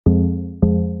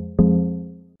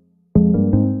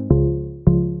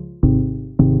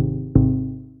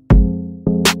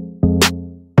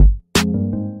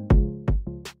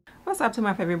What's up to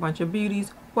my favorite bunch of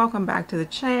beauties? Welcome back to the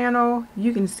channel.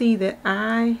 You can see that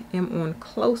I am on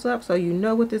close-up, so you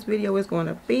know what this video is going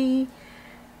to be.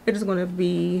 It is going to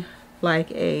be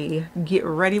like a get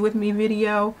ready with me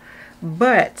video,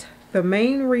 but the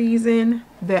main reason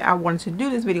that I wanted to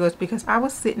do this video is because I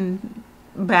was sitting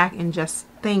back and just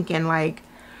thinking, like,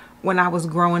 when I was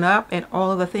growing up and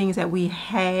all of the things that we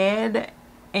had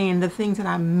and the things that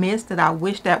I missed that I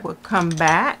wish that would come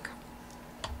back.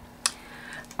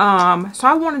 So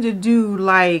I wanted to do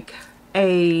like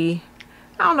I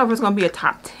don't know if it's going to be a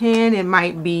top 10. It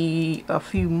might be a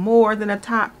few more than a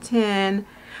top 10.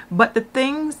 But the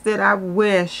things that I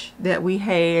wish that we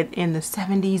had in the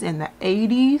 70s and the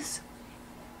 80s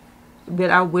that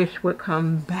I wish would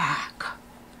come back.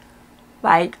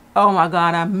 Like, oh my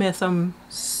God, I miss them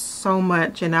so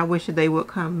much and I wish that they would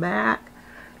come back.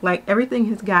 Like, everything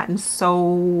has gotten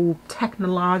so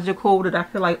technological that I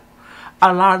feel like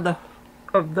a lot of the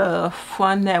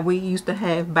fun that we used to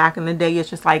have back in the day is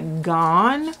just like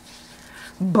gone.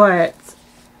 But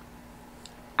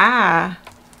I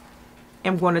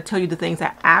am going to tell you the things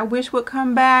that I wish would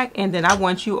come back, and then I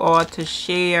want you all to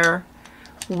share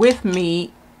with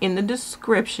me in the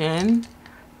description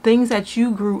things that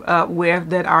you grew up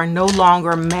with that are no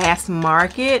longer mass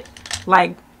market.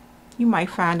 Like, you might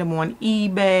find them on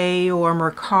eBay or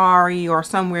Mercari or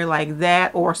somewhere like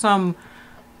that, or some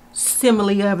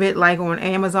simile of it like on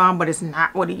Amazon, but it's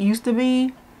not what it used to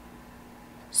be.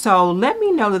 So let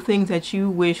me know the things that you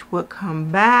wish would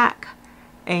come back,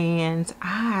 and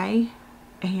I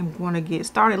am going to get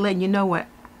started letting you know what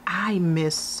I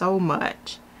miss so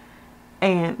much.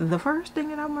 And the first thing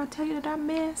that I'm going to tell you that I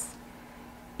miss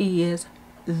is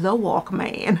the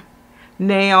Walkman.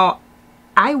 Now,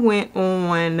 I went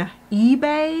on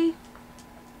eBay,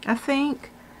 I think,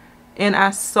 and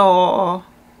I saw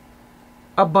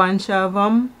a bunch of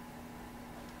them.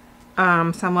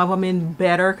 Some of them in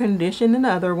better condition than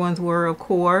other ones were, of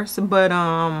course. But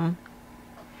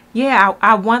yeah,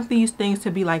 I want these things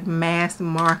to be like mass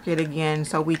market again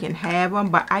so we can have them.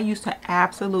 But I used to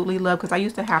absolutely love, because I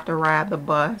used to have to ride the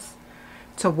bus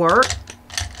to work,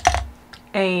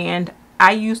 and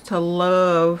I used to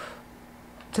love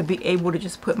to be able to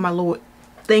just put my little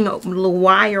thing, little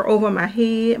wire over my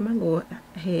head. My little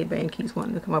headband keeps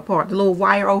wanting to come apart. The little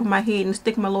wire over my head and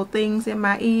stick my little things in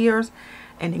my ears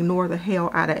and ignore the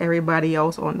hell out of everybody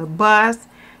else on the bus.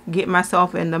 Get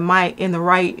myself in the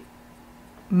right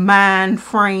mind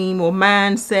frame or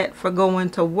mindset for going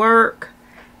to work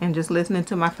and just listening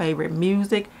to my favorite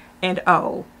music. And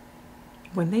oh,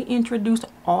 when they introduced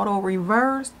auto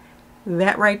reverse,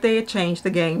 that right there changed the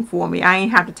game for me. I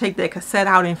ain't have to take that cassette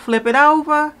out and flip it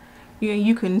over.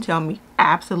 You couldn't tell me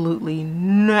absolutely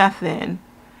nothing.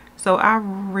 So I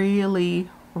really,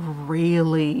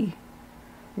 really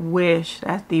wish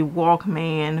that the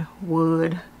Walkman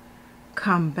would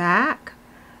come back.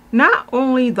 Not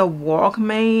only the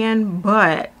Walkman,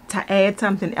 but to add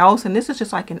something else, and this is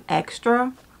just like an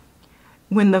extra,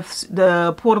 when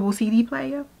the portable CD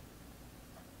player,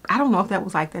 I don't know if that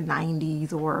was like the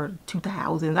 90s or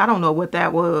 2000s. I don't know what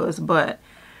that was, but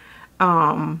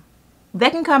they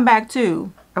can come back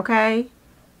too, okay?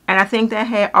 And I think that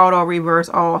had auto reverse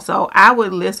also. I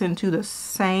would listen to the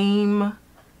same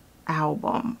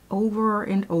album over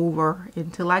and over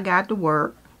until I got to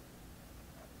work.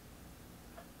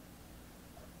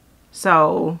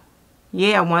 So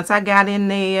yeah, once I got in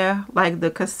there, like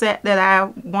the cassette that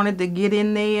I wanted to get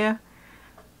in there,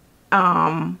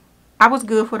 I was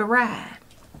good for the ride.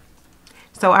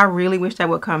 So I really wish that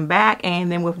would come back.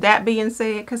 And then with that being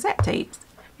said, cassette tapes.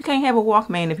 You can't have a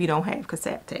Walkman if you don't have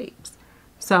cassette tapes.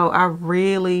 So I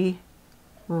really,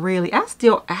 I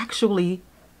still actually,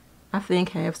 I think,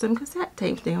 have some cassette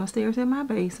tapes downstairs in my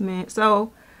basement.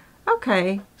 So,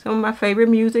 okay, some of my favorite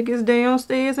music is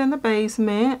downstairs in the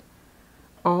basement.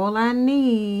 All I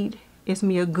need is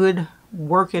me a good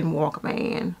working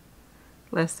Walkman.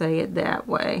 Let's say it that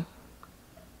way.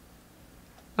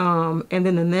 And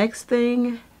then the next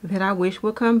thing that I wish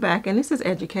would come back, and this is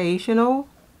educational,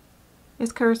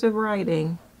 is cursive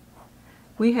writing.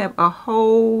 We have a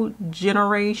whole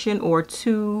generation or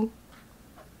two.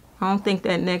 I don't think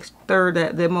that next third,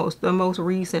 that the most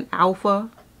recent alpha,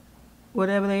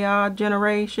 whatever they are,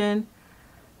 generation,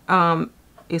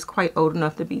 is quite old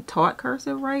enough to be taught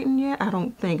cursive writing yet. I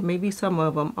don't think. Maybe some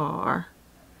of them are.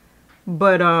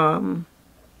 But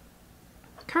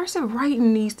cursive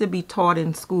writing needs to be taught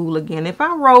in school again. If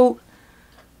I wrote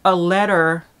a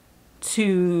letter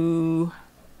to,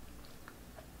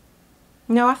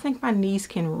 no, I think my niece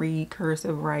can read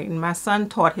cursive writing. My son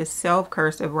taught himself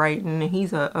cursive writing, and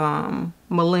he's a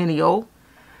millennial.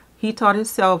 He taught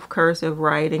himself cursive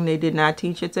writing. They did not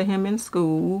teach it to him in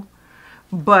school.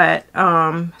 But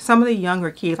some of the younger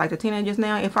kids, like the teenagers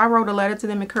now, if I wrote a letter to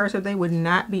them in cursive, they would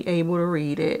not be able to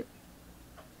read it.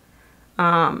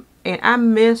 And I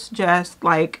miss just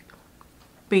like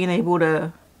being able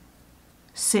to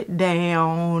sit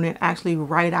down and actually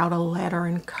write out a letter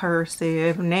in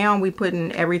cursive. Now we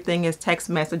putting everything as text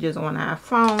messages on our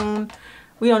phone.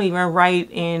 We don't even write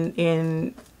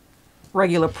in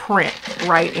regular print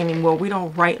anymore. We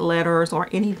don't write letters or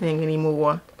anything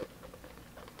anymore.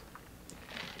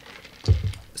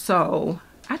 So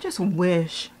I just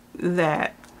wish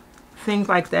that things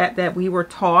like that we were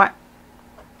taught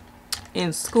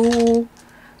in school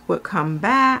would come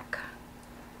back.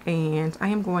 And I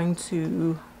am going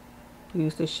to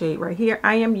use the shade right here.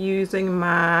 I am using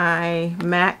my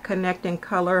MAC Connecting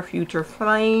Color Future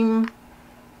Flame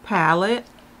palette.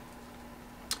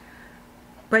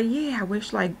 But yeah, I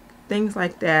wish like things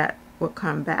like that would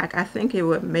come back. I think it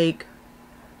would make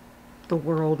the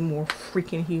world more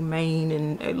freaking humane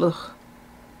and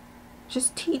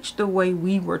just teach the way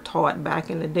we were taught back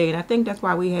in the day. And I think that's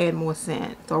why we had more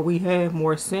sense, or we have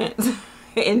more sense.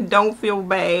 And don't feel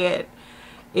bad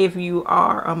if you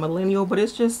are a millennial, but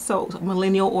it's just so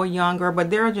millennial or younger. But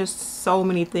there are just so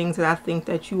many things that I think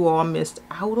that you all missed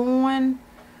out on.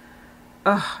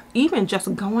 Even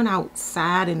just going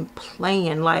outside and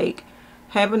playing, like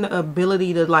having the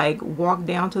ability to like walk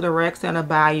down to the rec center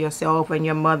by yourself and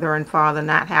your mother and father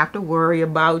not have to worry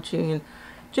about you, and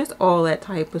just all that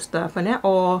type of stuff. And that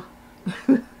all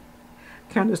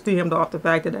kind of stemmed off the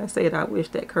fact that I said I wish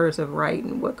that cursive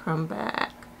writing would come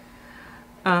back.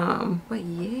 But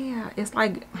yeah, it's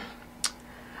like,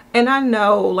 and I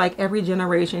know like every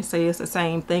generation says the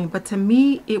same thing, but to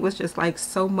me it was just like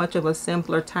so much of a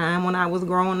simpler time when I was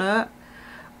growing up.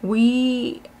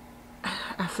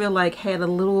 I feel like had a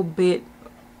little bit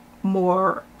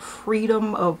more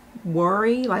freedom of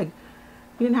worry. Like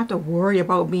you didn't have to worry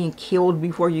about being killed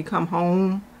before you come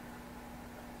home.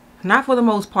 Not for the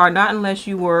most part, not unless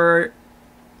you were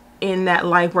in that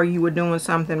life where you were doing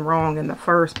something wrong in the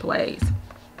first place.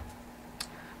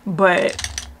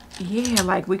 But yeah,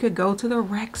 like we could go to the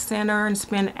rec center and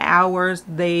spend hours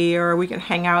there. We could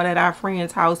hang out at our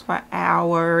friend's house for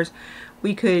hours.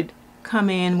 We could come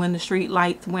in when the street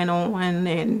lights went on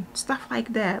and stuff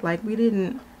like that. Like we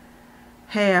didn't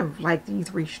have like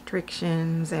these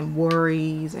restrictions and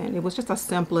worries, and it was just a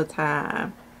simpler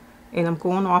time. And I'm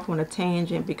going off on a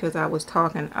tangent because I was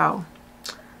talking, I'm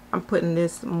putting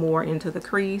this more into the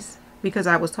crease because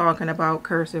I was talking about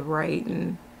cursive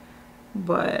writing.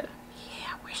 But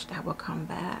yeah, I wish that would come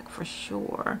back for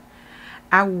sure.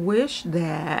 I wish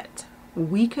that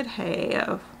we could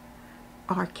have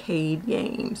arcade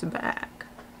games back.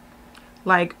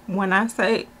 Like when I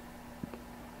say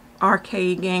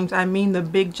arcade games, I mean the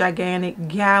big gigantic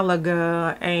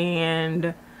Galaga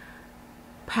and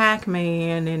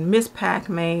Pac-Man and Miss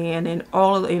Pac-Man and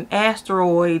all of and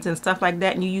asteroids and stuff like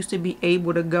that. And you used to be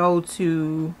able to go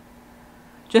to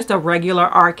just a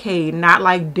regular arcade, not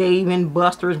like Dave and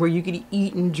Buster's where you could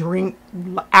eat and drink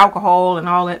alcohol and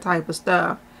all that type of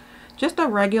stuff. Just a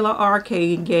regular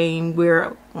arcade game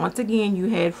where once again you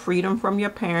had freedom from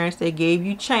your parents. They gave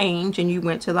you change and you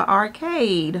went to the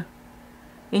arcade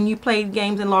and you played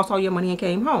games and lost all your money and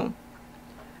came home.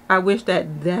 I wish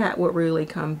that that would really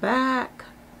come back.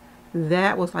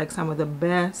 That was like some of the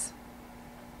best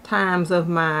times of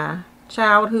my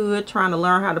childhood, trying to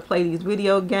learn how to play these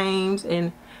video games.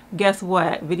 And guess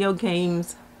what? Video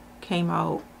games came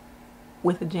out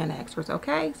with the Gen Xers,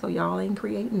 okay? So y'all ain't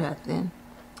create nothing.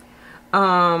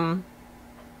 But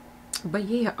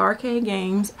yeah, arcade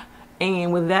games.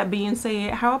 And with that being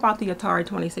said, how about the Atari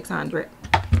 2600?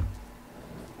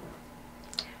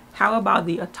 How about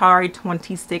the Atari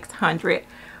 2600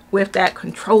 with that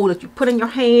control that you put in your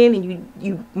hand and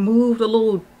you move the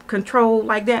little control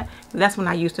like that? That's when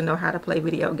I used to know how to play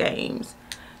video games.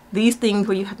 These things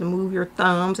where you have to move your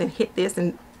thumbs and hit this,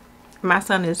 and my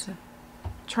son is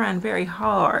trying very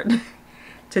hard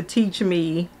to teach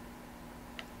me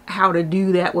how to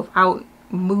do that without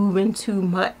moving too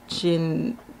much.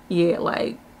 And yeah,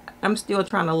 like I'm still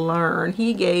trying to learn.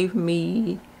 He gave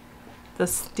me the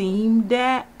Steam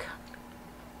Deck,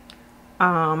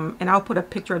 and I'll put a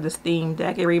picture of the Steam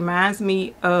Deck. It reminds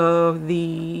me of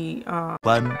the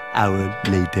 1 hour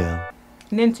later,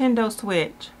 Nintendo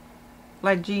Switch.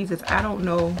 Like Jesus, I don't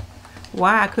know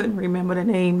why I couldn't remember the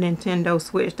name Nintendo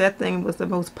Switch. That thing was the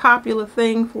most popular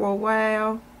thing for a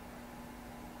while.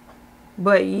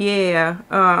 But yeah,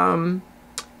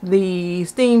 the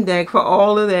Steam Deck for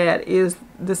all of that is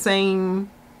the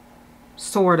same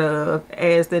sort of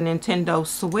as the Nintendo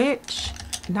Switch.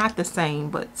 not the same,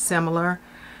 but similar.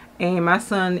 And my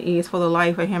son is for the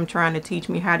life of him trying to teach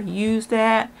me how to use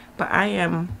that. But I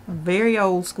am very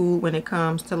old school when it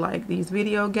comes to like these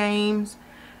video games.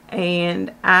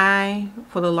 And I,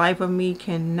 for the life of me,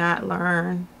 cannot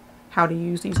learn how to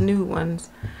use these new ones.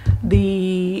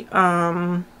 The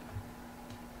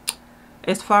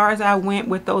as far as I went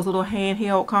with those little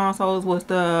handheld consoles was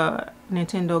the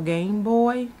Nintendo Game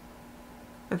Boy.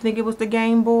 I think it was the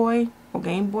Game Boy or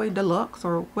Game Boy Deluxe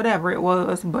or whatever it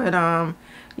was. But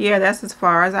yeah, that's as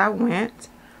far as I went.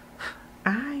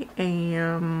 I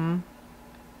am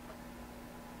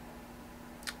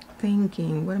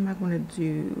thinking, what am I going to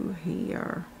do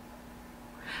here?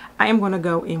 I am going to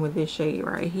go in with this shade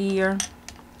right here.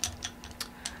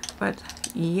 But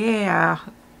yeah,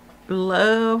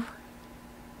 love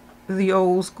the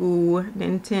old school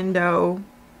Nintendo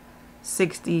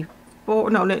 64.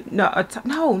 No, not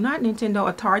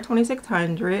Nintendo, Atari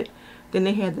 2600. Then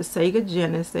they had the Sega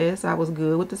Genesis. I was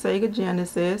good with the Sega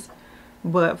Genesis.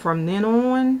 But from then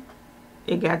on,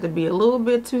 it got to be a little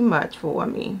bit too much for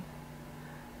me.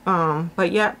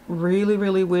 But yeah,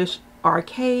 really wish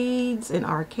arcades and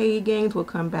arcade games would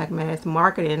come back mass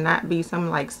market and not be some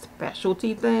like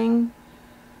specialty thing.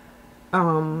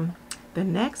 The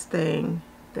next thing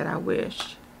that I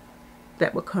wish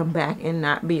that would come back and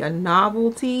not be a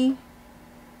novelty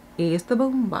is the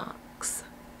boombox.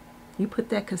 You put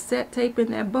that cassette tape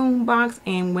in that boombox,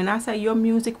 and when I say your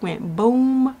music went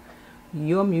boom,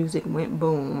 your music went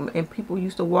boom. And people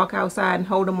used to walk outside and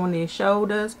hold them on their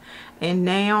shoulders. And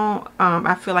now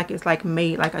I feel like it's like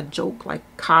made like a joke, like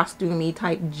costumey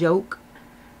type joke.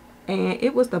 And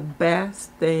it was the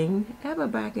best thing ever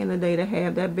back in the day to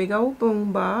have that big old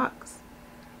boom box,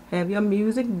 have your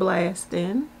music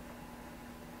blasting.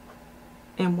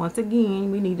 And once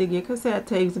again, we need to get cassette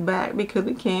tapes back because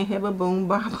we can't have a boom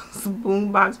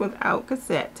box without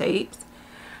cassette tapes.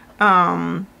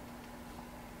 So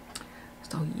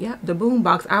yep, the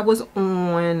boombox. I was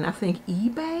on, I think,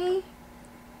 eBay,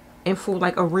 and for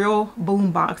like a real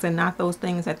boombox and not those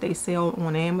things that they sell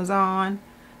on Amazon,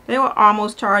 they were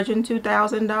almost charging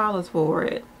 $2,000 for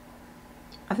it.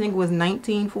 I think it was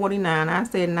 $19.49. I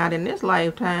said not in this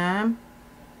lifetime.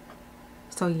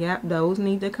 So yep, those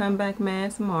need to come back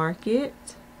mass market.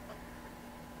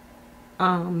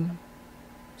 Oh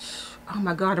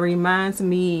my God, it reminds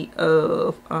me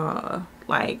of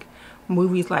like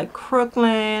movies like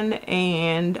Crooklyn,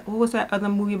 and what was that other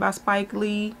movie by Spike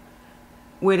Lee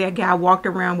where that guy walked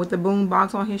around with the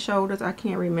boombox on his shoulders? I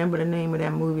can't remember the name of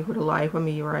that movie for the life of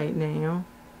me right now.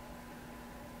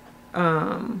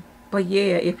 But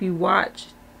yeah, if you watch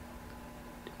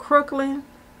Crooklyn,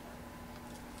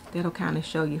 that'll kind of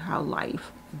show you how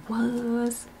life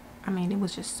was. I mean, it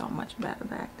was just so much better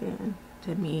back then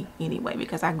to me anyway,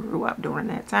 because I grew up during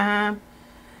that time.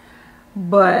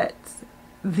 But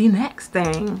the next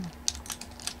thing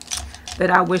that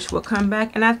I wish would come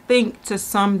back, and I think to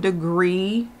some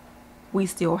degree we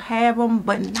still have them,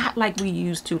 but not like we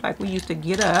used to. Like we used to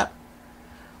get up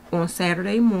on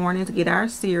Saturday mornings, get our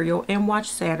cereal, and watch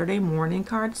Saturday morning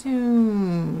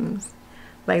cartoons.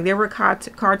 Like there were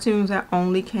cartoons that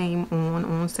only came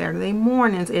on Saturday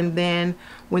mornings, and then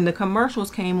when the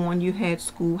commercials came on, you had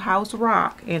Schoolhouse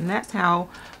Rock, and that's how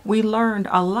we learned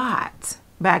a lot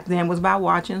back then, was by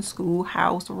watching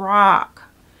Schoolhouse Rock.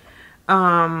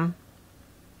 I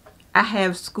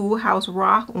have Schoolhouse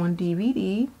Rock on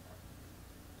DVD.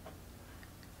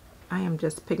 I am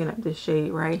just picking up this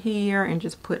shade right here and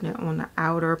just putting it on the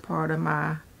outer part of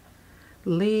my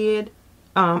lid.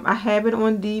 I have it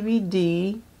on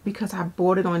DVD because I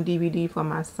bought it on DVD for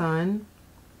my son,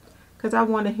 because I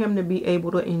wanted him to be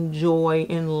able to enjoy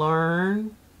and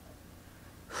learn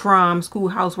from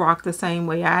Schoolhouse Rock the same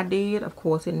way I did. Of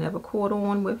course, it never caught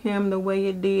on with him the way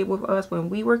it did with us when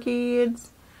we were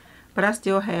kids. But I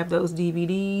still have those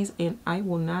DVDs, and I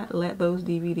will not let those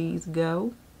DVDs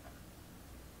go,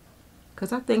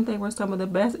 because I think they were some of the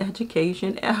best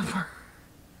education ever.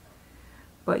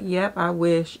 But yep, I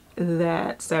wish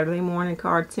that Saturday morning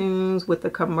cartoons with the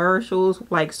commercials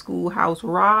like Schoolhouse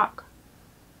Rock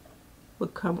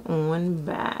would come on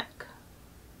back.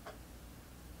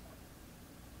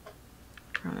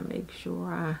 Trying to make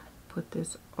sure I put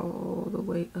this all the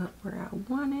way up where I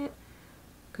want it,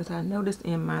 because I noticed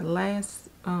in my last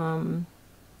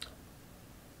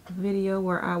video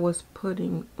where I was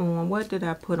putting on, what did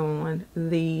I put on?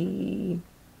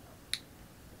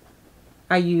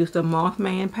 I used a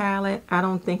Mothman palette. I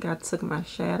don't think I took my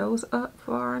shadows up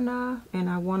far enough, and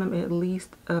I want them at least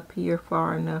up here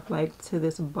far enough, like to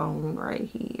this bone right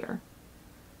here.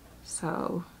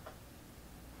 So,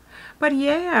 but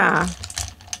yeah,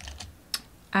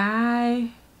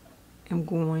 I am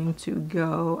going to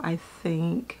go, I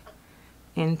think,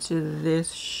 into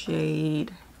this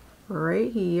shade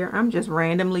right here. I'm just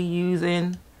randomly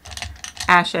using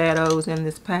eyeshadows in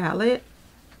this palette.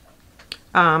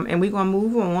 And we're going to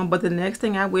move on. But the next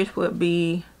thing I wish would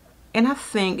be, and I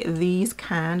think these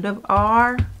kind of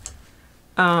are,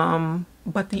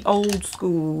 but the old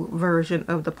school version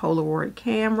of the Polaroid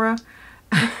camera.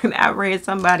 I read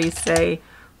somebody say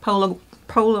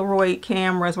Polaroid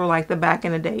cameras were like the back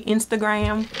in the day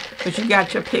Instagram, but you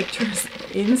got your pictures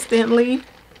instantly.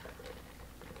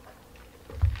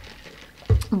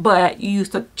 But you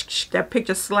used to, that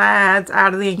picture slides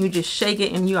out of there and you just shake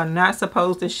it, and you are not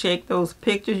supposed to shake those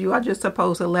pictures. You are just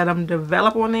supposed to let them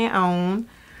develop on their own.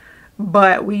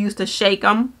 But we used to shake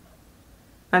them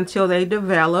until they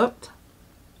developed.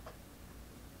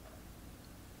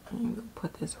 I'm gonna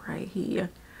put this right here.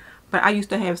 But I used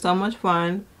to have so much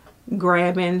fun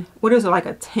grabbing, what is it, like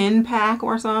a 10 pack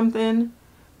or something?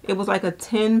 It was like a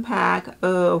 10 pack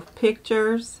of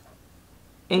pictures.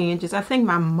 And just, I think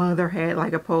my mother had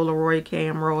like a Polaroid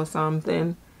camera or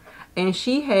something. And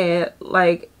she had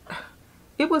like,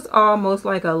 it was almost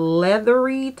like a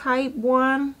leathery type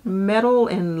one, metal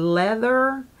and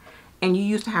leather. And you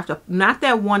used to have to, not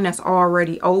that one that's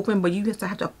already open, but you used to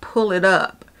have to pull it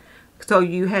up. So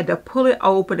you had to pull it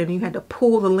open and you had to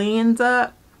pull the lens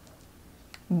up.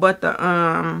 But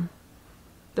the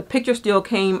picture still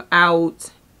came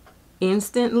out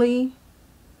instantly.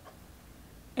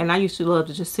 And I used to love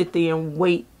to just sit there and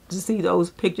wait to see those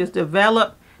pictures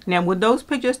develop. Now, would those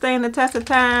pictures stand the test of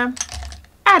time?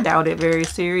 I doubt it very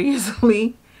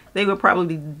seriously. They would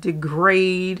probably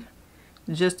degrade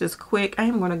just as quick. I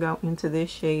am going to go into this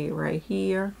shade right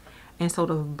here and sort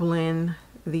of blend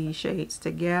these shades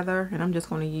together. And I'm just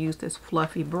going to use this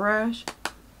fluffy brush.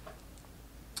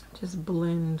 Just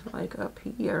blend like up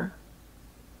here.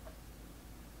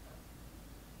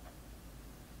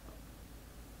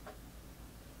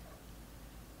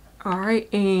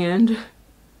 Alright, and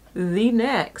the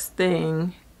next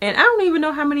thing, and I don't even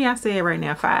know how many I said right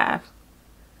now, 5.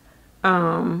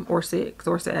 Or 6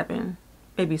 or 7.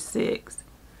 Maybe 6.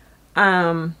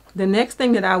 The next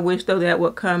thing that I wish though that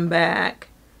would come back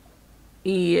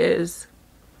is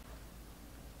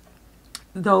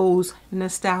those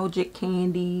nostalgic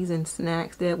candies and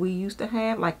snacks that we used to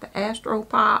have, like the Astro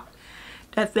Pop.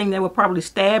 That thing that would probably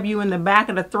stab you in the back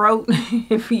of the throat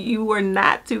if you were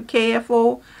not too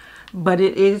careful. But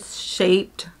it is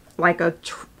shaped like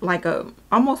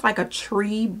almost like a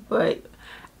tree, but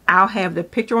I'll have the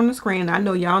picture on the screen. I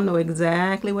know y'all know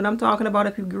exactly what I'm talking about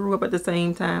if you grew up at the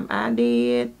same time I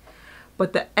did.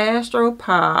 But the Astro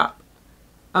Pop,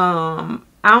 I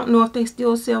don't know if they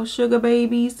still sell Sugar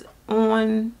Babies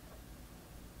in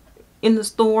the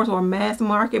stores or mass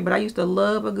market, but I used to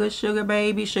love a good Sugar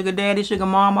Baby, Sugar Daddy, Sugar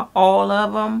Mama, all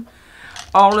of them.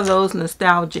 All of those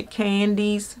nostalgic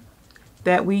candies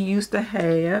that we used to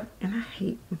have. And I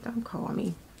hate, don't call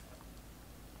me.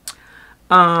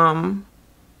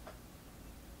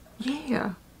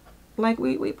 Yeah, like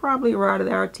we probably rotted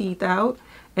our teeth out.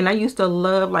 And I used to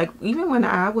love, like, even when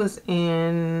I was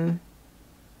in,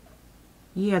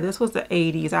 yeah, this was the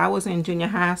 80s. I was in junior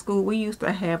high school. We used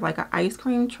to have like an ice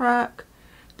cream truck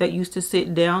that used to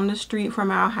sit down the street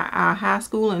from our high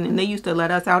school. And then they used to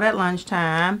let us out at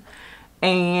lunchtime.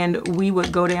 And we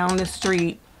would go down the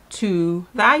street to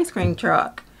the ice cream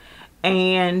truck.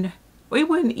 And we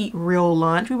wouldn't eat real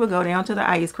lunch. We would go down to the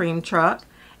ice cream truck.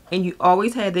 And you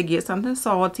always had to get something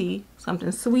salty,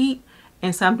 something sweet,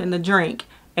 and something to drink.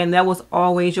 And that was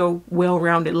always your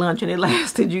well-rounded lunch. And it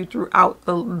lasted you throughout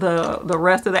the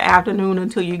rest of the afternoon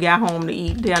until you got home to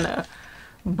eat dinner.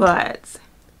 But,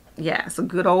 yeah, some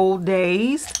good old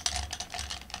days.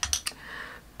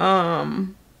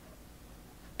 And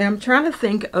I'm trying to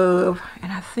think of,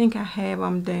 and I think I have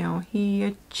them down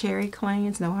here, Cherry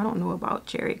Clans. No, I don't know about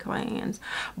Cherry Clans.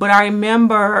 But I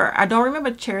remember, I don't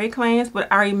remember Cherry Clans,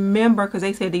 but I remember, because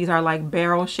they said these are like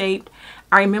barrel shaped.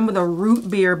 I remember the root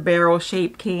beer barrel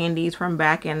shaped candies from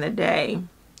back in the day.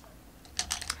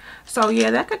 So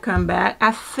yeah, that could come back.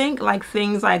 I think like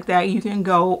things like that, you can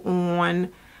go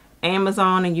on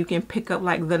Amazon and you can pick up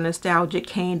like the nostalgic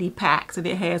candy packs. And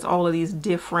it has all of these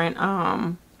different,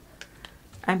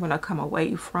 I'm going to come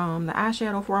away from the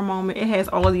eyeshadow for a moment. It has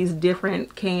all of these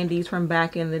different candies from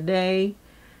back in the day.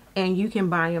 And you can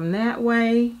buy them that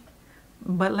way.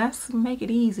 But let's make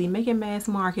it easy. Make it mass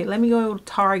market. Let me go to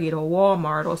Target or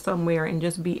Walmart or somewhere and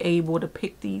just be able to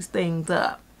pick these things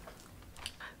up.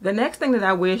 The next thing that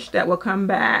I wish that will come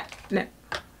back. Now,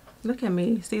 look at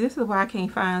me. See, this is why I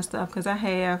can't find stuff. Because I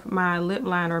have my lip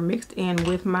liner mixed in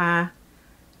with my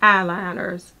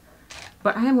eyeliners.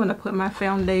 But I am going to put my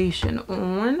foundation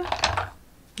on.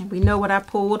 And we know what I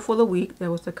pulled for the week.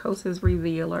 There was the Kosas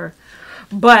Revealer.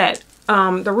 But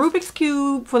the Rubik's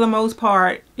Cube, for the most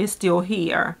part, is still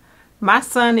here. My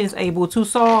son is able to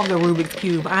solve the Rubik's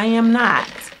Cube. I am not.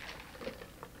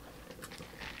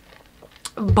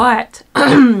 But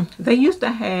they used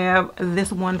to have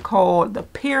this one called the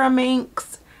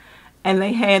Pyraminx. And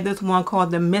they had this one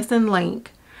called the Missing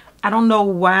Link. I don't know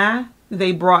why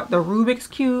they brought the Rubik's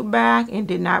Cube back and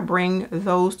did not bring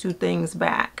those two things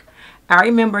back. I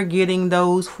remember getting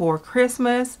those for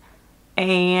Christmas.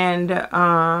 And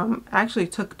actually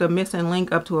took the Missing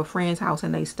Link up to a friend's house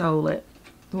and they stole it.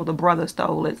 Well, the brother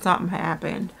stole it. Something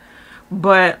happened.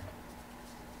 But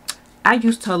I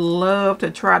used to love to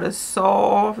try to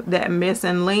solve that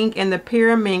Missing Link. And the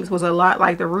Pyraminx was a lot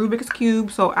like the Rubik's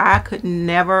Cube. So I could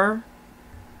never,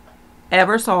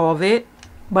 ever solve it.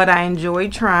 But I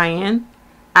enjoyed trying.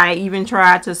 I even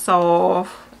tried to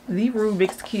solve the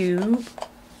Rubik's Cube.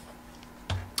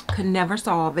 Could never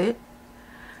solve it.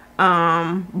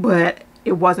 But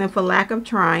it wasn't for lack of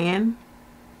trying.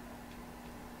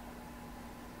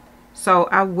 So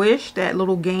I wish that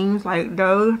little games like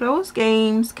those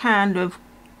games kind of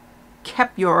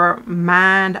kept your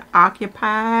mind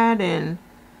occupied, and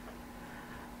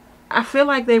I feel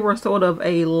like they were sort of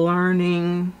a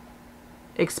learning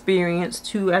experience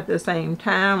too at the same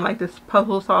time, like this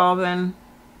puzzle solving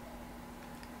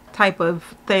type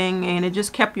of thing, and it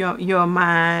just kept your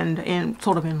mind and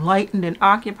sort of enlightened and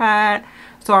occupied.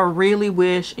 So I really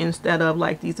wish, instead of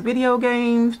like these video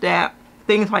games, that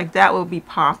things like that would be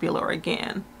popular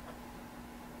again.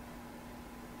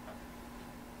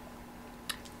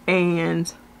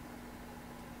 And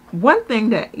one thing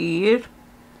that is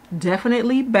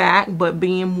definitely back, but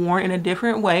being worn in a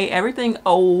different way, everything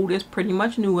old is pretty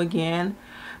much new again,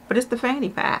 but it's the fanny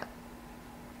pack.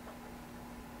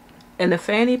 And the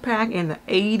fanny pack in the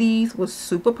 80s was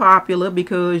super popular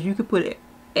because you could put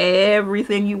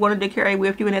everything you wanted to carry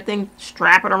with you in that thing,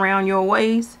 strap it around your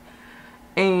waist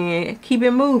and keep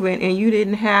it moving, and you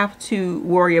didn't have to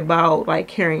worry about like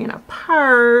carrying a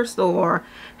purse or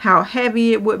how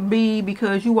heavy it would be,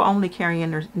 because you were only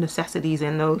carrying the necessities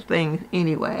in those things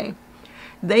anyway.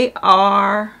 They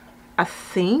are, I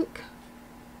think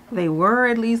they were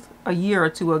at least a year or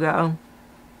two ago,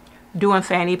 doing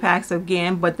fanny packs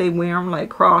again, but they wear them like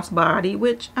crossbody,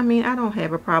 which I mean I don't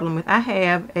have a problem with. I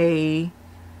have a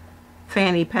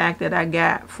fanny pack that I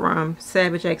got from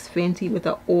Savage X Fenty with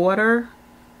an order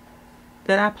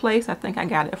that I placed. I think I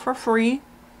got it for free,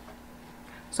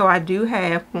 so I do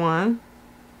have one.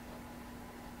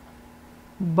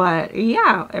 But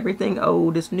yeah, everything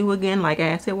old is new again, like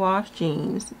acid wash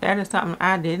jeans. That is something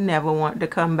I did never want to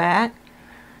come back,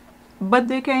 but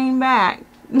they came back.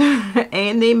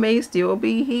 And they may still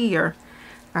be here.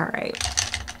 Alright,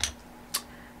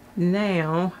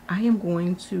 now I am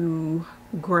going to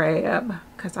grab,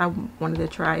 because I wanted to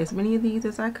try as many of these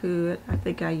as I could. I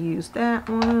think I used that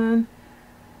one,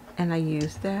 and I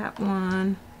used that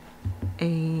one,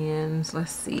 and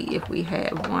let's see if we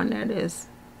have one that is,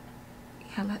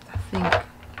 yeah, I think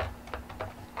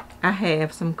I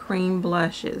have some cream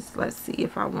blushes. Let's see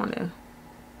if I want to.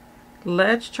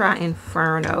 Let's try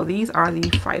Inferno. These are the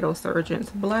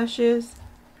Phytosurgence blushes.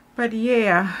 But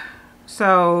yeah,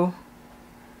 so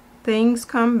things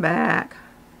come back.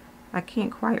 I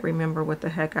can't quite remember what the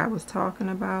heck I was talking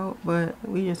about, but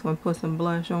we just gonna put some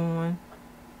blush on.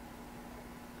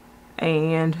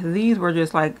 And these were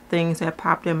just like things that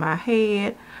popped in my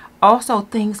head. Also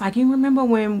things like, you remember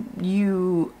when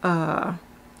you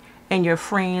and your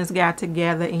friends got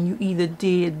together and you either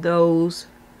did those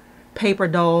paper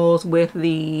dolls with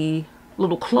the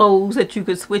little clothes that you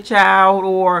could switch out,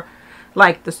 or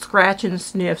like the scratch and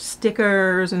sniff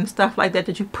stickers and stuff like that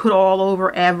that you put all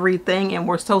over everything, and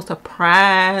were so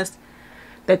surprised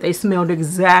that they smelled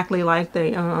exactly like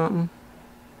they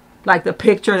like the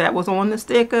picture that was on the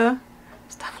sticker.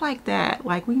 Stuff like that.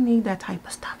 Like, we need that type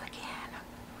of stuff again.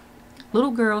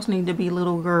 Little girls need to be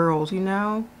little girls, you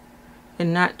know,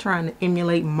 and not trying to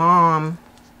emulate mom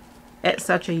at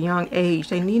such a young age.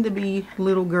 They need to be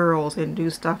little girls and do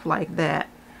stuff like that.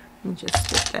 Let me just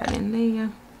stick that in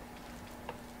there.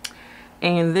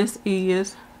 And this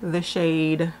is the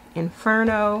shade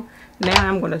Inferno. Now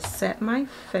I'm going to set my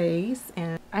face,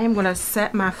 and I am going to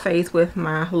set my face with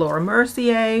my Laura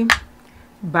Mercier.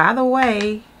 By the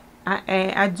way,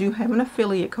 I do have an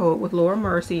affiliate code with Laura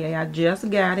Mercier. I just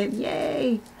got it.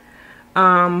 Yay!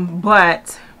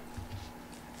 But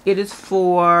it is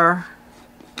for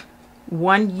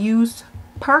one use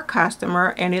per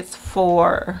customer, and it's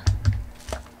for,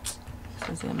 this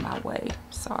is in my way,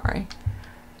 sorry,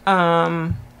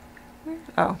 where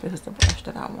Oh, this is the brush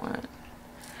that I want.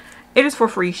 It is for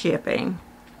free shipping.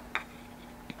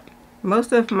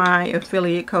 Most of my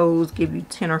affiliate codes give you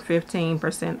 10 or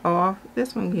 15% off.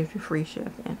 This one gives you free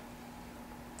shipping.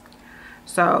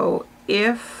 So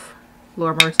if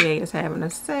Laura Mercier is having a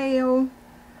sale,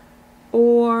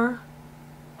 or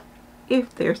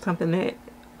if there's something that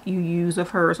you use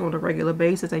of hers on a regular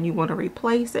basis and you want to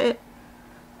replace it,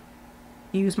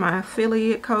 use my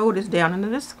affiliate code. It's down in the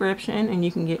description and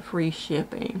you can get free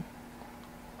shipping.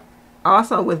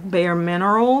 Also with Bare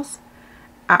Minerals,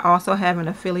 I also have an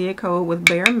affiliate code with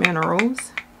Bare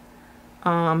Minerals.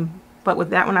 But with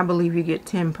that one, I believe you get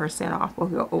 10% off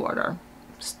of your order.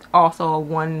 It's also a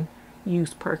 1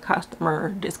 use per customer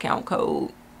discount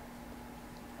code.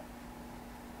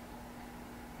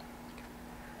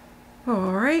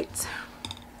 Alright.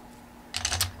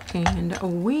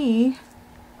 And we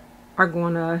are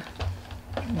going to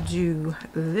do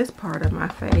this part of my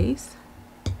face.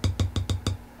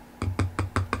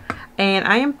 And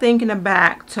I am thinking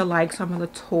back to like some of the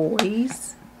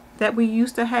toys that we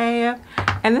used to have.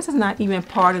 And this is not even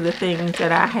part of the things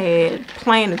that I had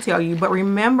planned to tell you. But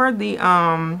remember the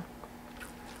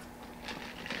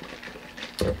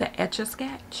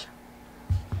Etch-a-Sketch?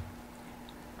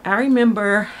 I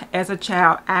remember as a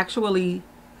child actually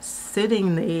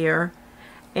sitting there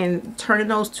and turning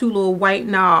those 2 little white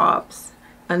knobs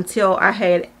until I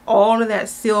had all of that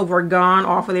silver gone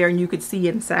off of there and you could see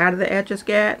inside of the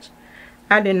Etch-a-Sketch.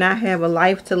 I did not have a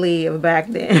life to live back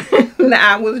then.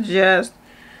 I was just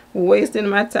wasting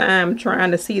my time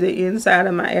trying to see the inside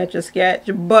of my Etch-a-Sketch.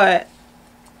 But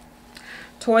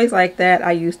toys like that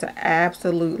I used to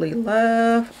absolutely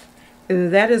love.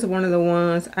 And that is one of the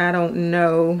ones I don't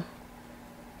know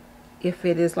if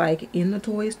it is like in the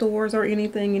toy stores or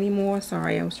anything anymore.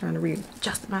 Sorry, I was trying to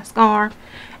readjust my scarf.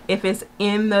 If it's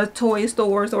in the toy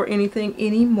stores or anything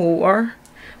anymore.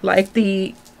 Like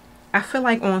I feel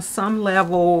like on some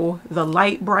level the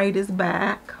Light Bright is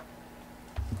back.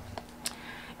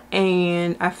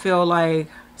 And I feel like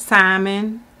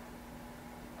Simon,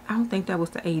 I don't think that was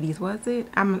the 80s, was it?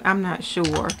 I'm not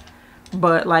sure.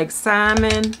 But like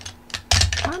Simon,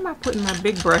 why am I putting my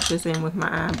big brushes in with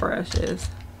my eye brushes?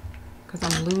 Because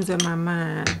I'm losing my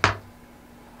mind.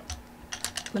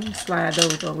 Let me slide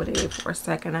those over there for a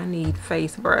second. I need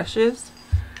face brushes.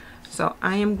 So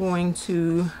I am going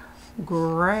to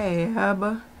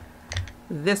grab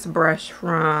this brush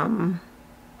from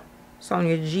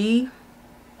Sonia G.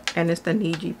 And it's the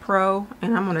Niji Pro.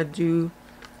 And I'm going to do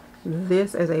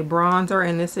this as a bronzer.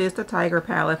 And this is the Tiger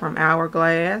palette from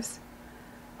Hourglass.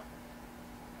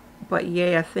 But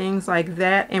yeah, things like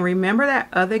that. And remember that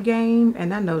other game,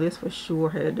 and I know this for sure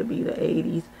had to be the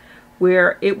 80s,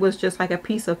 where it was just like a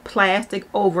piece of plastic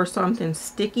over something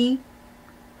sticky.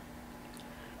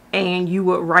 And you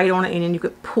would write on it and then you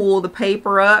could pull the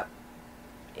paper up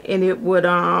and it would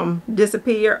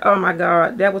disappear. Oh my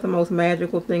God, that was the most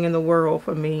magical thing in the world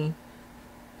for me.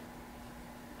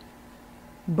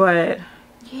 But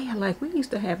yeah, like we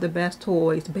used to have the best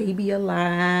toys. Baby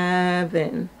Alive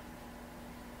and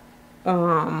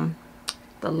the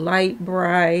Light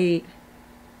Bright,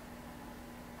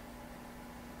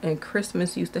 and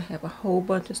Christmas used to have a whole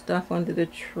bunch of stuff under the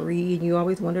tree and you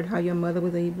always wondered how your mother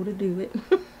was able to do it.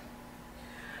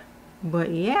 But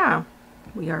yeah,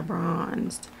 we are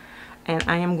bronzed, and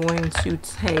I am going to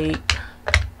take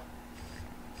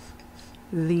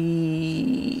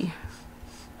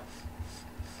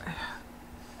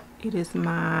it is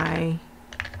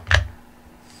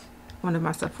one of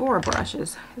my Sephora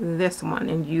brushes, this one,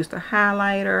 and use the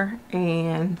highlighter,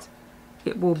 and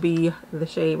it will be the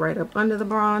shade right up under the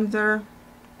bronzer.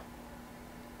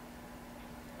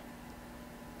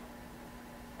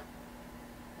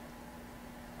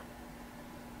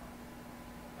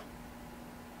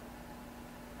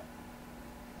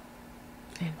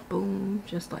 And boom,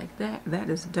 just like that. That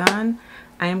is done.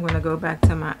 I am going to go back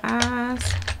to my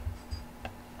eyes,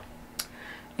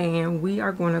 and we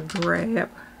are going to grab,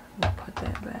 we'll put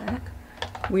that back.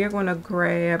 We are going to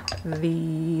grab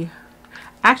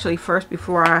actually first,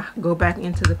 before I go back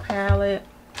into the palette,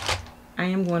 I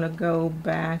am going to go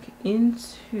back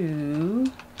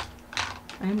into,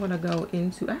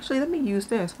 actually let me use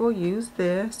this. We'll use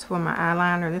this for my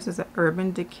eyeliner. This is an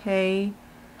Urban Decay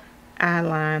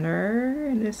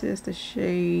eyeliner, and this is the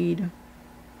shade,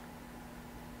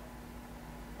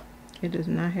 it does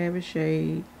not have a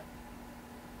shade,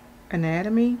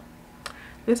 Anatomy.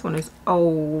 This one is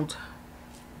old,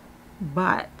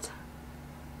 but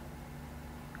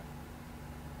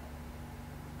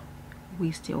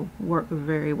we still work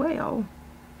very well.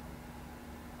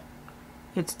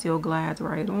 It still glides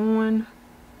right on.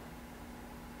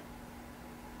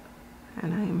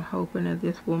 And I am hoping that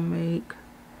this will make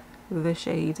the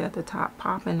shades at the top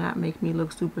pop and not make me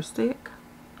look super sick.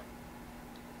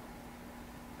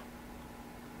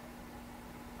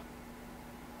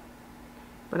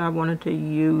 But I wanted to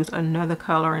use another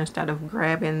color instead of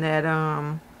grabbing that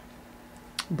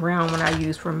brown one I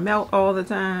use for melt all the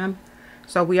time.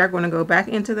 So we are going to go back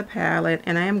into the palette,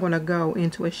 and I am going to go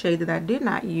into a shade that I did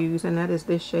not use, and that is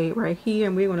this shade right here.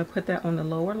 And we're going to put that on the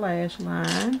lower lash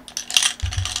line.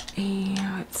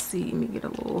 And let's see, let me get a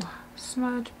little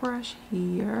smudge brush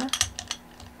here.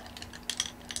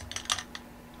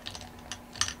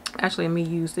 Actually, let me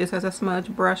use this as a smudge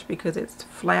brush because it's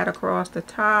flat across the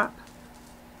top.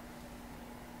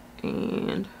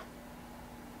 And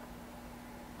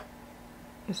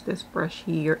it's this brush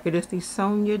here. It is the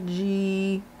Sonia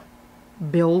G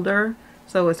Builder.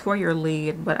 So it's for your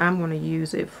lid, but I'm going to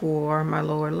use it for my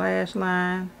lower lash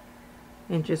line.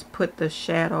 And just put the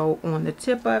shadow on the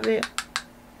tip of it.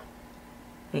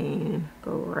 And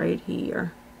go right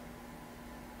here.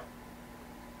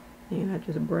 And I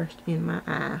just brushed in my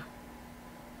eye.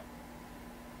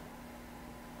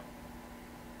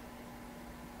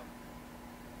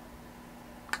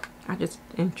 I just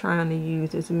am trying to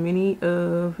use as many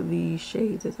of these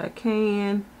shades as I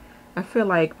can. I feel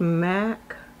like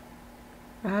MAC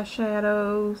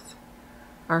eyeshadows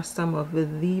are some of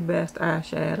the best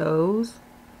eyeshadows.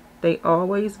 They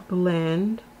always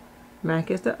blend. MAC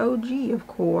is the OG, of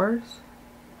course.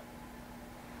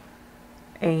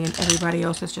 And everybody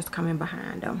else is just coming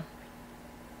behind them.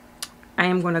 I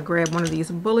am going to grab one of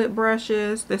these bullet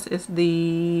brushes. This is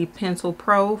the Pencil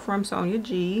Pro from Sonia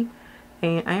G.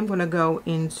 And I am going to go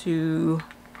into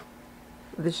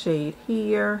the shade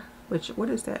here. What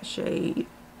is that shade?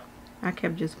 I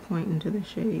kept just pointing to the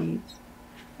shades.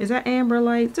 Is that Amber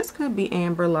Lights? This could be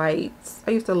Amber Lights.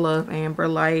 I used to love Amber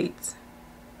Lights.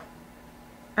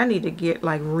 I need to get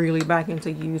like really back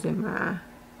into using my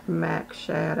MAC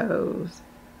shadows,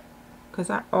 because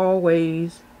I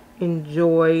always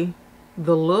enjoy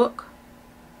the look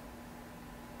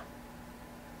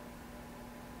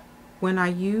when I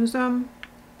use them.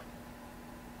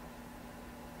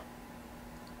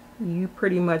 You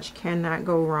pretty much cannot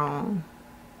go wrong.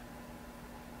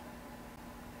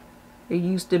 It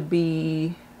used to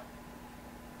be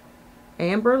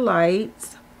Amber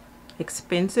Lights,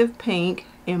 Expensive Pink,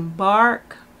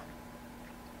 Embark.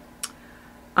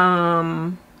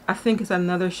 I think it's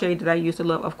another shade that I used to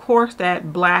love. Of course,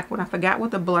 that black one. I forgot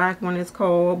what the black one is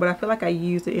called, but I feel like I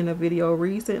used it in a video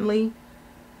recently.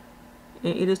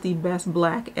 And it is the best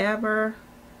black ever.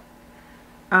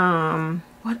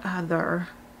 What other?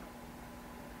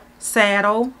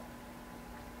 Saddle.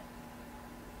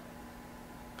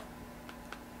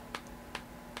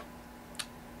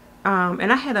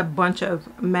 And I had a bunch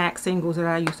of MAC singles that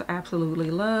I used to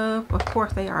absolutely love. Of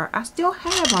course they are. I still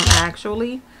have them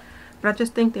actually, but I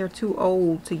just think they're too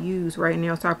old to use right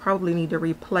now, so I probably need to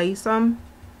replace them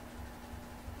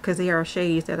because they are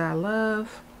shades that I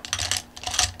love.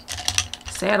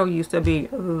 Saddle used to be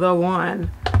the one.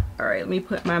 All right, let me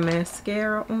put my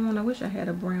mascara on. I wish I had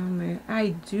a brown mascara. I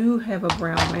do have a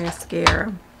brown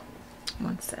mascara.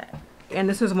 One sec. And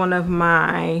this is one of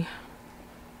my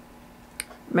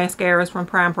mascaras from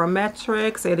Prime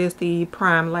Prometrics. It is the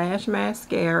Prime Lash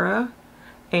Mascara.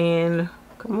 And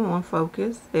come on,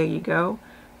 focus. There you go.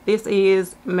 This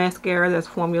is mascara that's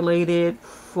formulated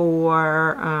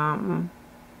for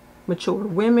mature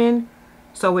women.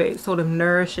 So it sort of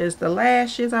nourishes the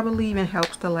lashes, I believe, and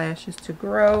helps the lashes to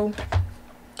grow.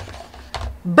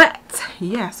 But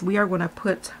yes, we are going to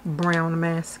put brown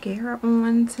mascara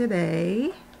on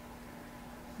today.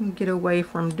 Get away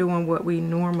from doing what we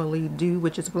normally do,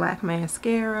 which is black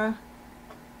mascara.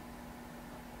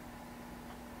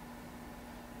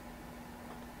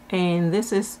 And this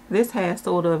has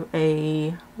sort of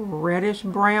a reddish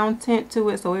brown tint to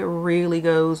it, so it really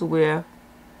goes with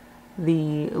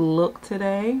the look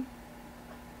today.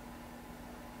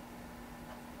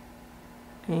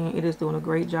 And it is doing a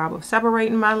great job of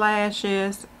separating my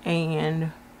lashes,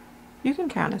 and you can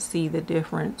kind of see the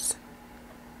difference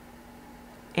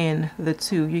in the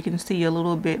two. You can see a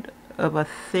little bit of a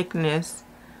thickness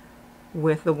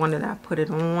with the one that I put it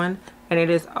on, and it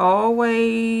is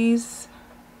always,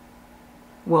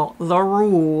 well, the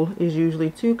rule is usually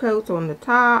 2 coats on the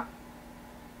top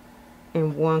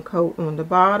and 1 coat on the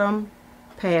bottom.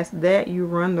 Past that, you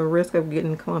run the risk of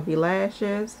getting clumpy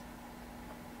lashes.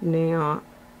 Now,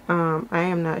 I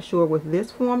am not sure with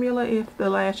this formula if the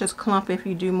lashes clump if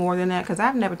you do more than that, because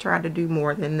I've never tried to do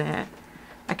more than that.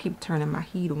 I keep turning my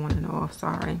heat on and off,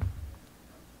 sorry.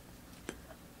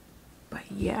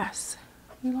 But yes,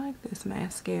 you like this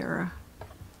mascara.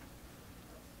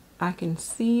 I can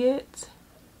see it.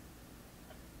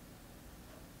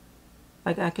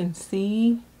 Like I can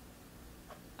see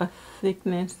a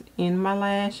thickness in my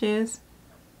lashes,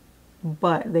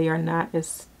 but they are not as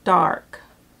stark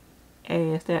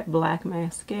as that black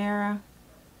mascara.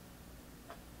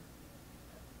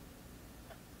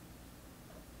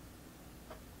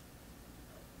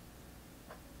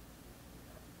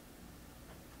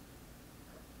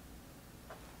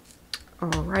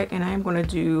 Alright, and I'm going to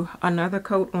do another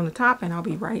coat on the top and I'll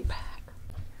be right back.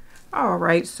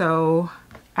 Alright, so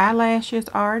eyelashes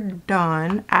are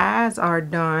done, eyes are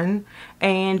done,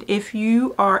 and if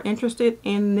you are interested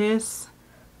in this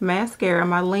mascara,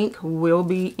 my link will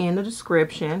be in the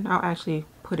description. I'll actually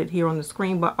put it here on the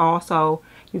screen, but also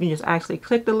you can just actually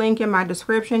click the link in my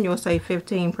description. You'll save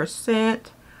 15%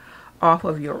 off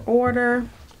of your order.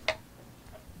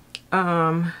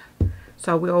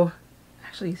 So we'll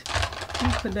actually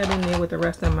put that in there with the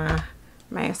rest of my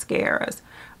mascaras.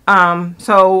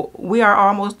 So we are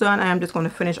almost done. I'm just going to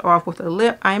finish off with the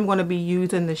lip. I'm going to be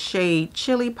using the shade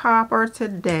Chili Popper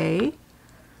today,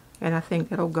 and I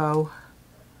think it'll go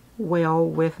well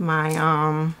with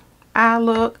my eye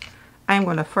look. I'm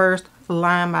going to first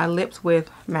line my lips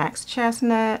with MAC's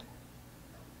Chestnut.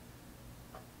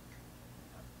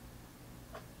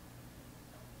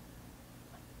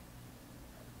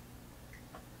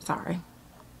 Sorry.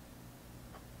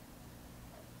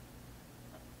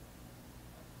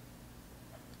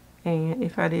 And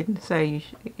if I didn't say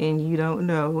and you don't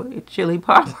know, Chili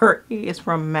Popper is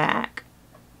from MAC.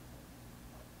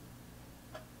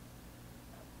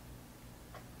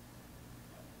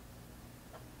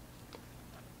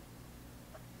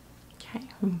 Okay,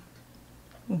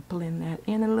 we'll blend that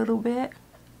in a little bit.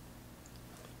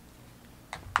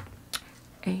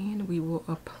 And we will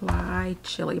apply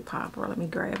Chili Popper. Let me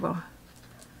grab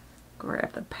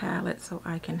the palette so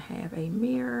I can have a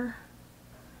mirror.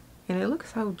 And it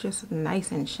looks so just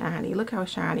nice and shiny. Look how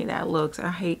shiny that looks.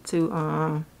 I hate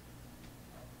to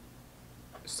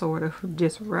sort of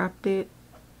disrupt it.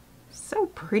 So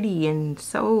pretty and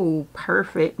so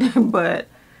perfect. But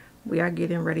we are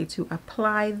getting ready to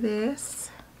apply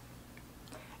this.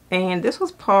 And this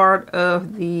was part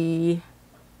of the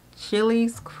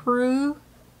Chili's Crew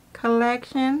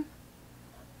collection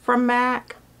from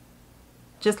MAC.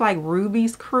 Just like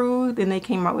Ruby's Crew, then they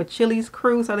came out with Chili's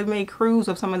Crew, so they made crews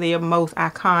of some of their most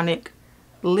iconic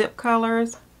lip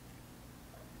colors.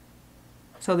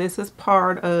 So this is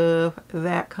part of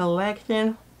that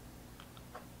collection.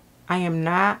 I am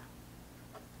not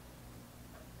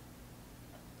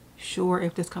sure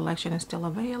if this collection is still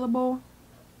available.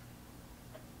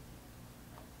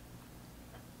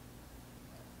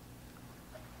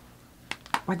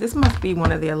 But this must be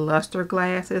one of their luster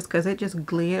glasses because it just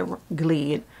glided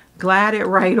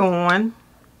right on.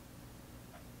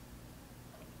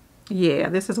 Yeah,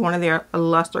 this is one of their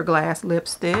luster glass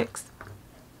lipsticks.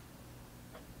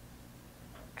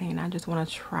 And I just want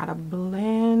to try to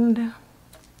blend.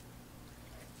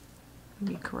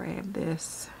 Let me grab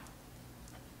this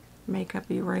makeup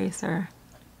eraser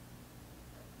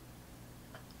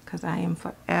because I am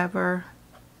forever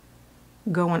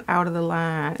going out of the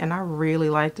line, and I really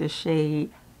like this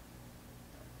shade.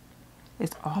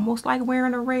 It's almost like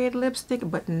wearing a red lipstick,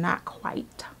 but not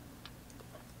quite.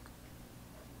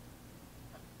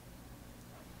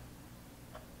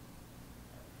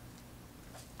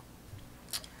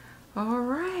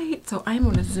 Alright, so I'm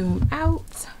going to zoom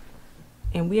out,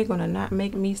 and we're going to not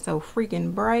make me so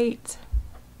freaking bright.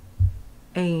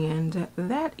 And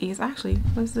that is actually,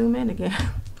 let's zoom in again.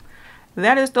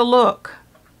 That is the look.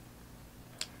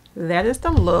 That is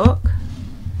the look.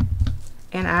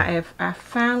 And I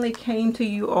finally came to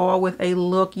you all with a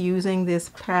look using this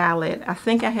palette. I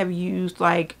think I have used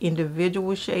like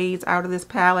individual shades out of this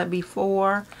palette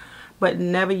before, but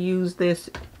never used this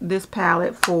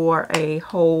palette for a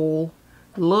whole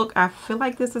look. I feel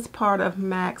like this is part of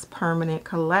MAC's permanent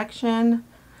collection.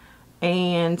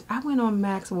 And I went on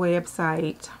MAC's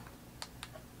website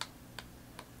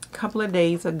a couple of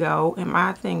days ago, and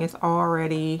my thing is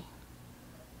already,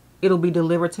 it'll be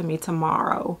delivered to me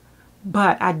tomorrow.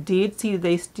 But I did see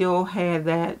they still had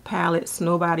that palette,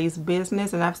 Nobody's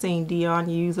Business, and I've seen Dion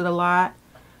use it a lot,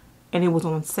 and it was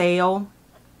on sale,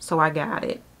 so I got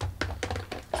it.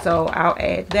 So I'll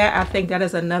add that. I think that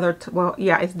is another, well,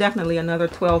 yeah, it's definitely another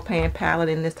 12-pan palette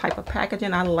in this type of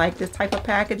packaging. I like this type of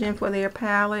packaging for their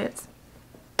palettes.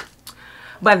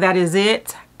 But that is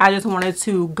it. I just wanted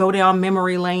to go down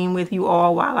memory lane with you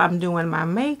all while I'm doing my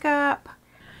makeup.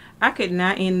 I could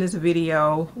not end this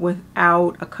video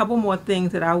without a couple more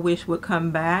things that I wish would come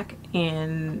back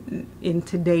in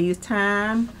today's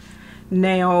time.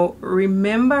 Now,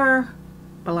 remember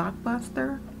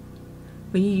Blockbuster?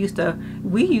 When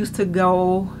we used to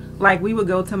go, like we would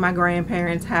go to my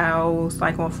grandparents' house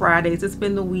like on Fridays to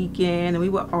spend the weekend, and we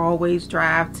would always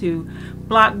drive to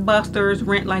Blockbusters,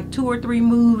 rent like 2 or 3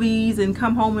 movies and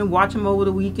come home and watch them over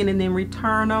the weekend and then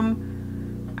return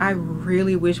them. I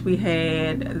really wish we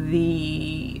had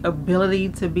the ability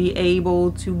to be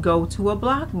able to go to a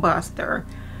Blockbuster.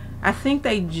 I think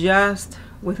they just,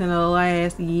 within the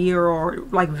last year or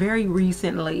like very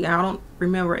recently, I don't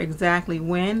remember exactly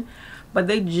when, but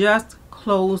they just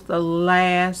closed the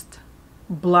last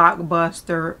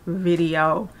Blockbuster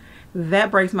video.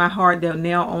 That breaks my heart that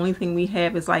now only thing we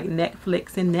have is like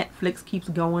Netflix, and Netflix keeps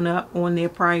going up on their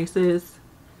prices.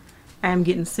 I'm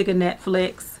getting sick of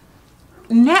Netflix.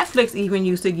 Netflix even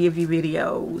used to give you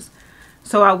videos.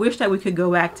 So I wish that we could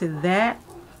go back to that.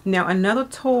 Now, another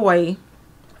toy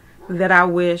that I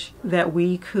wish that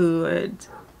we could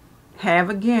have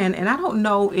again, and I don't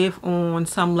know if on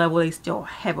some level they still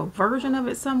have a version of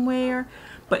it somewhere,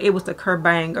 but it was the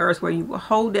Kerbangers, where you would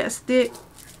hold that stick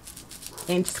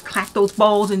and just clack those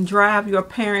balls and drive your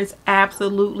parents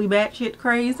absolutely batshit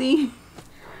crazy.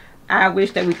 I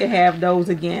wish that we could have those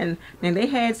again. And they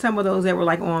had some of those that were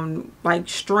like on like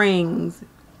strings.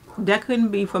 That couldn't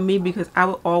be for me because I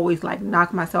would always like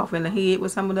knock myself in the head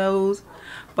with some of those.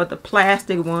 But the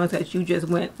plastic ones that you just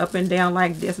went up and down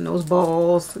like this, and those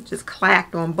balls just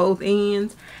clacked on both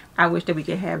ends, I wish that we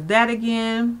could have that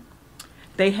again.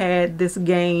 They had this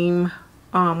game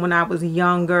when I was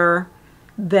younger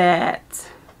that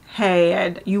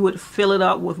had, you would fill it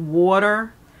up with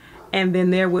water, and then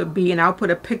there would be, and I'll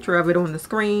put a picture of it on the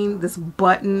screen, this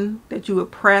button that you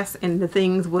would press and the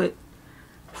things would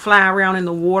fly around in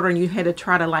the water, and you had to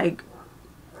try to like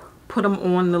put them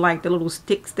on the like the little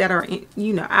sticks that are in,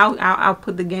 you know. I'll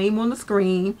put the game on the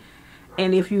screen,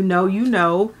 and if you know, you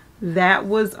know. That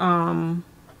was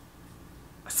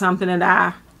something that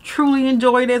I truly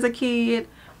enjoyed as a kid,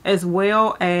 as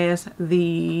well as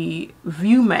the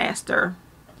Viewmaster,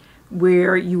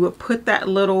 where you would put that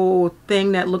little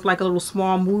thing that looked like a little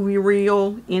small movie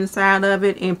reel inside of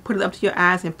it and put it up to your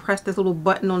eyes and press this little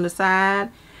button on the side,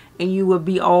 and you would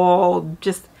be all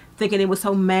just thinking it was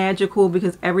so magical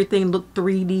because everything looked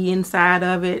 3D inside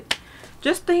of it.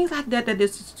 Just things like that that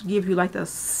just give you like the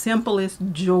simplest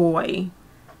joy.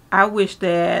 I wish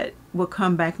that would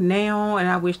come back now, and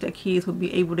I wish that kids would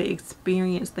be able to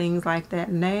experience things like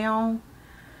that now.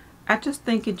 I just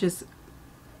think it just,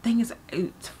 things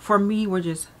for me were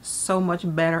just so much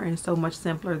better and so much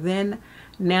simpler then.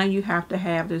 Now you have to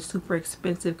have this super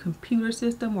expensive computer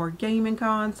system or gaming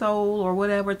console or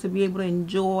whatever to be able to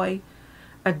enjoy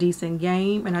a decent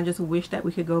game, and I just wish that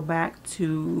we could go back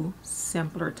to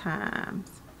simpler times.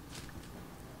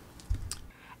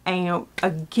 And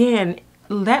again,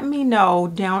 let me know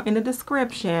down in the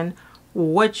description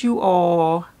what you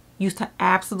all used to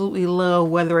absolutely love,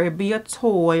 whether it be a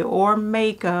toy or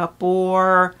makeup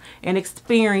or an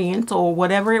experience or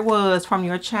whatever it was from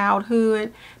your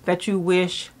childhood that you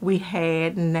wish we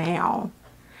had now.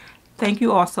 Thank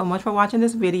you all so much for watching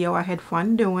this video. I had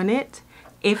fun doing it.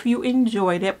 If you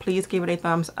enjoyed it, please give it a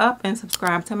thumbs up and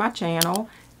subscribe to my channel.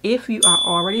 If you are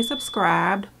already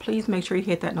subscribed, please make sure you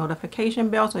hit that notification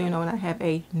bell so you know when I have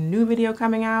a new video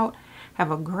coming out. Have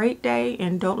a great day,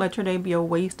 and don't let your day be a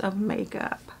waste of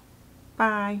makeup.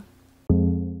 Bye.